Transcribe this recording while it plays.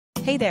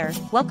Hey there,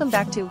 welcome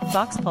back to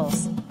Vox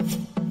Pulse.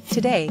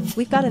 Today,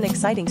 we've got an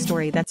exciting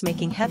story that's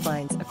making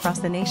headlines across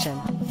the nation.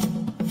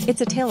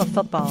 It's a tale of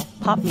football,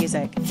 pop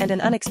music, and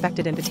an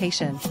unexpected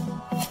invitation.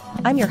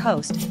 I'm your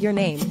host, Your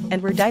Name,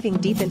 and we're diving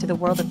deep into the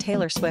world of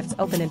Taylor Swift's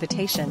open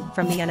invitation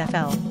from the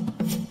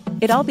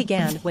NFL. It all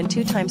began when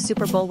two-time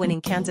Super Bowl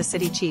winning Kansas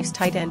City Chiefs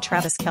tight end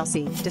Travis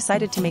Kelce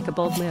decided to make a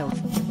bold move.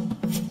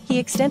 He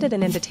extended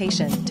an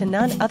invitation to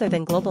none other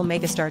than global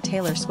megastar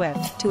Taylor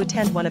Swift to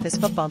attend one of his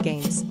football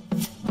games.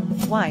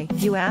 Why,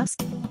 you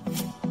ask?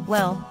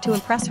 Well, to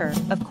impress her,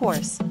 of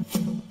course.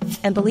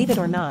 And believe it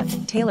or not,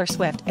 Taylor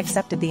Swift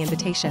accepted the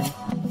invitation.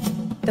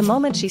 The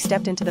moment she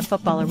stepped into the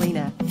football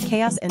arena,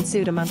 chaos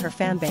ensued among her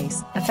fan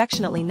base,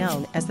 affectionately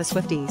known as the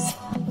Swifties.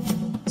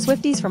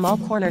 Swifties from all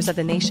corners of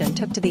the nation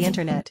took to the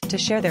internet to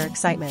share their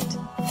excitement.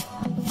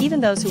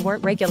 Even those who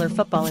weren't regular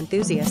football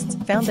enthusiasts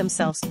found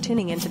themselves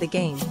tuning into the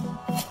game.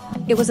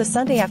 It was a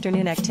Sunday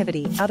afternoon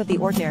activity out of the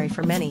ordinary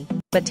for many,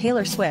 but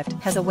Taylor Swift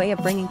has a way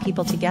of bringing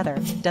people together,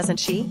 doesn't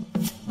she?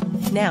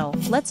 Now,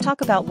 let's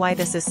talk about why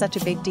this is such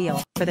a big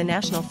deal for the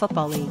National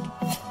Football League.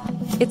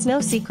 It's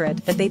no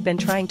secret that they've been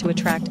trying to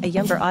attract a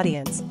younger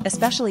audience,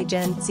 especially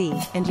Gen Z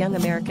and young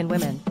American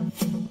women.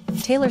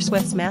 Taylor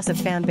Swift's massive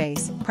fan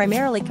base,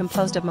 primarily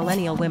composed of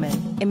millennial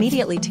women,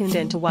 immediately tuned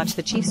in to watch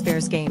the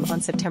Chiefs-Bears game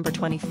on September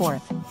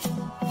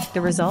 24th.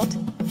 The result?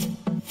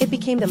 It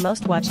became the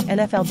most watched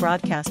NFL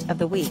broadcast of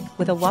the week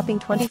with a whopping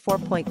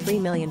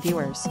 24.3 million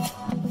viewers.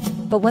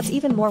 But what's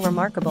even more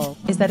remarkable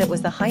is that it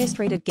was the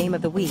highest-rated game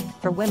of the week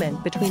for women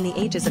between the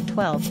ages of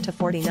 12 to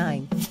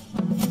 49.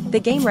 The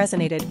game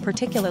resonated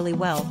particularly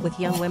well with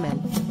young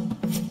women.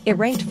 It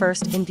ranked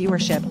first in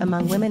viewership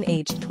among women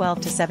aged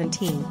 12 to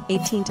 17,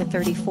 18 to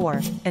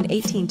 34, and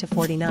 18 to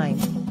 49.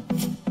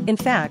 In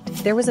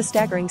fact, there was a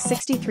staggering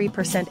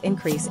 63%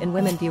 increase in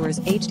women viewers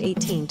aged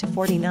 18 to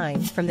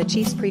 49 from the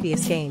Chiefs'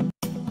 previous game.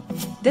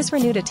 This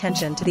renewed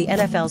attention to the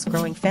NFL's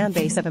growing fan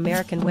base of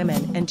American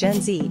women and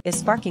Gen Z is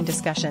sparking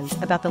discussions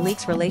about the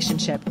league's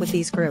relationship with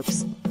these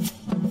groups.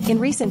 In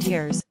recent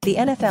years, the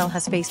NFL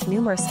has faced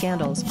numerous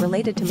scandals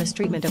related to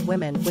mistreatment of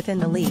women within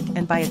the league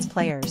and by its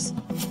players.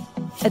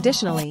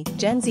 Additionally,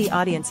 Gen Z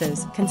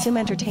audiences consume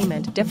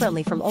entertainment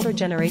differently from older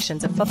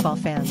generations of football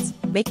fans,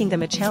 making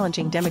them a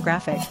challenging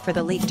demographic for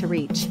the league to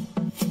reach.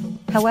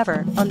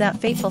 However, on that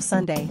fateful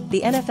Sunday,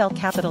 the NFL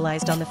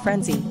capitalized on the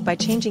frenzy by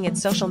changing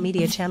its social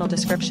media channel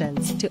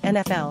descriptions to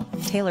NFL,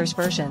 Taylor's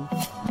version.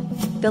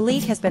 The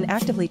league has been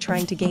actively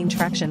trying to gain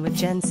traction with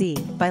Gen Z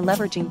by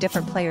leveraging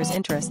different players'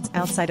 interests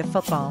outside of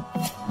football.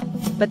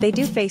 But they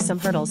do face some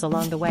hurdles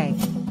along the way.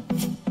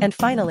 And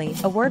finally,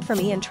 a word from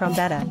Ian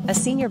Trombetta, a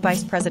senior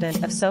vice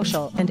president of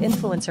social and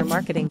influencer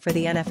marketing for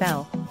the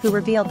NFL, who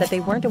revealed that they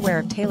weren't aware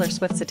of Taylor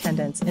Swift's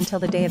attendance until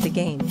the day of the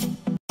game.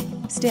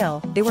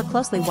 Still, they were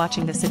closely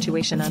watching the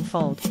situation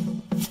unfold.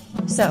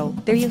 So,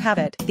 there you have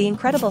it, the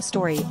incredible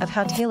story of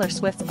how Taylor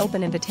Swift's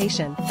open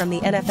invitation from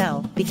the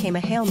NFL became a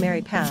Hail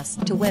Mary pass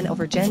to win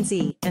over Gen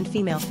Z and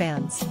female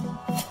fans.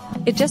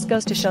 It just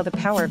goes to show the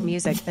power of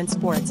music and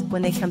sports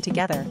when they come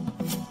together.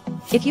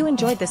 If you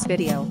enjoyed this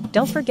video,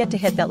 don't forget to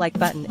hit that like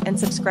button and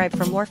subscribe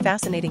for more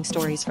fascinating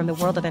stories from the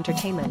world of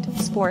entertainment,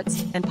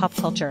 sports, and pop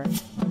culture.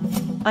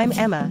 I'm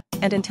Emma,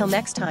 and until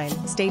next time,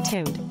 stay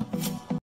tuned.